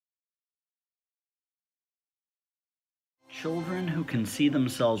Children who can see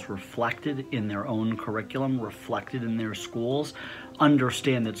themselves reflected in their own curriculum, reflected in their schools,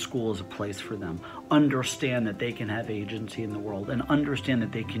 understand that school is a place for them, understand that they can have agency in the world, and understand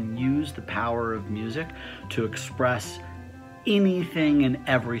that they can use the power of music to express anything and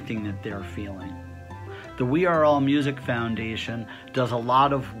everything that they're feeling. The We Are All Music Foundation does a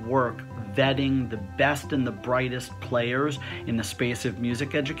lot of work vetting the best and the brightest players in the space of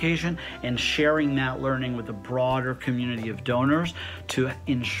music education and sharing that learning with a broader community of donors to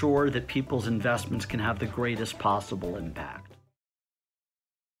ensure that people's investments can have the greatest possible impact.